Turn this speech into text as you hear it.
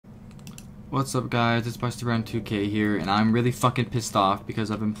What's up guys, it's BusterBrown2K here, and I'm really fucking pissed off because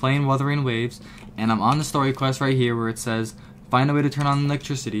I've been playing Wuthering Waves, and I'm on the story quest right here where it says, find a way to turn on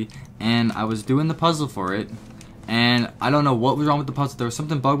electricity, and I was doing the puzzle for it, and I don't know what was wrong with the puzzle. There was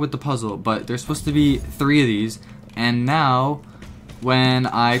something bugged with the puzzle, but there's supposed to be 3 of these, and now, when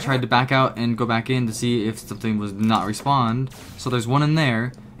I tried to back out and go back in to see if something was not respond, so there's one in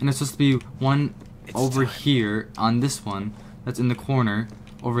there, and there's supposed to be one over here on this one that's in the corner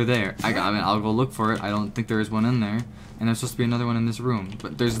over there. I mean, I'll go look for it. I don't think there is one in there, and there's supposed to be another one in this room,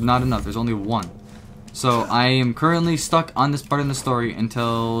 but there's not enough. There's only one. So I am currently stuck on this part in the story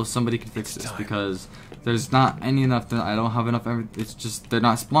until somebody can fix this, because there's not any enough. I don't have enough. It's just they're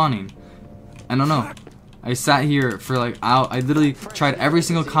not spawning. I don't know. I sat here for like I literally tried every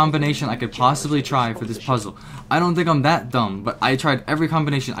single combination I could possibly try for this puzzle. I don't think I'm that dumb, but I tried every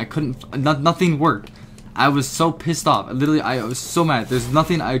combination. I couldn't. Nothing worked. I was so pissed off. I was so mad. There's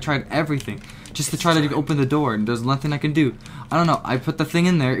nothing. I tried everything just to try to open the door, and there's nothing I can do. I don't know. I put the thing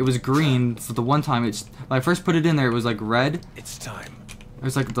in there. It was green for the one time. When I first put it in there, it was like red. It's time. It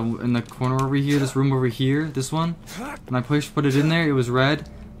was like in the corner over here, this room over here, this one. When I put it in there, it was red,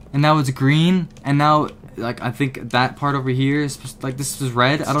 and now it's green, and now like I think that part over here is supposed, like this is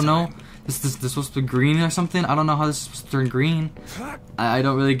red. I don't know. This is supposed to be green or something. I don't know how this is supposed to turn green. I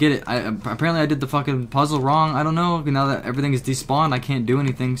don't really get it. Apparently I did the fucking puzzle wrong. I don't know. Now that everything is despawned, I can't do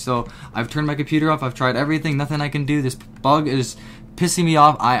anything. So I've turned my computer off. I've tried everything. Nothing I can do. This bug is pissing me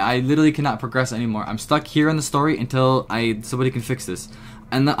off. I literally cannot progress anymore. I'm stuck here in the story until somebody can fix this.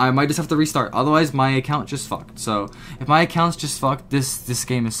 And I might just have to restart. Otherwise, my account just fucked. So if my account's just fucked, this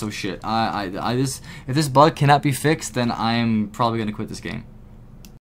game is so shit. If this bug cannot be fixed, then I'm probably gonna quit this game.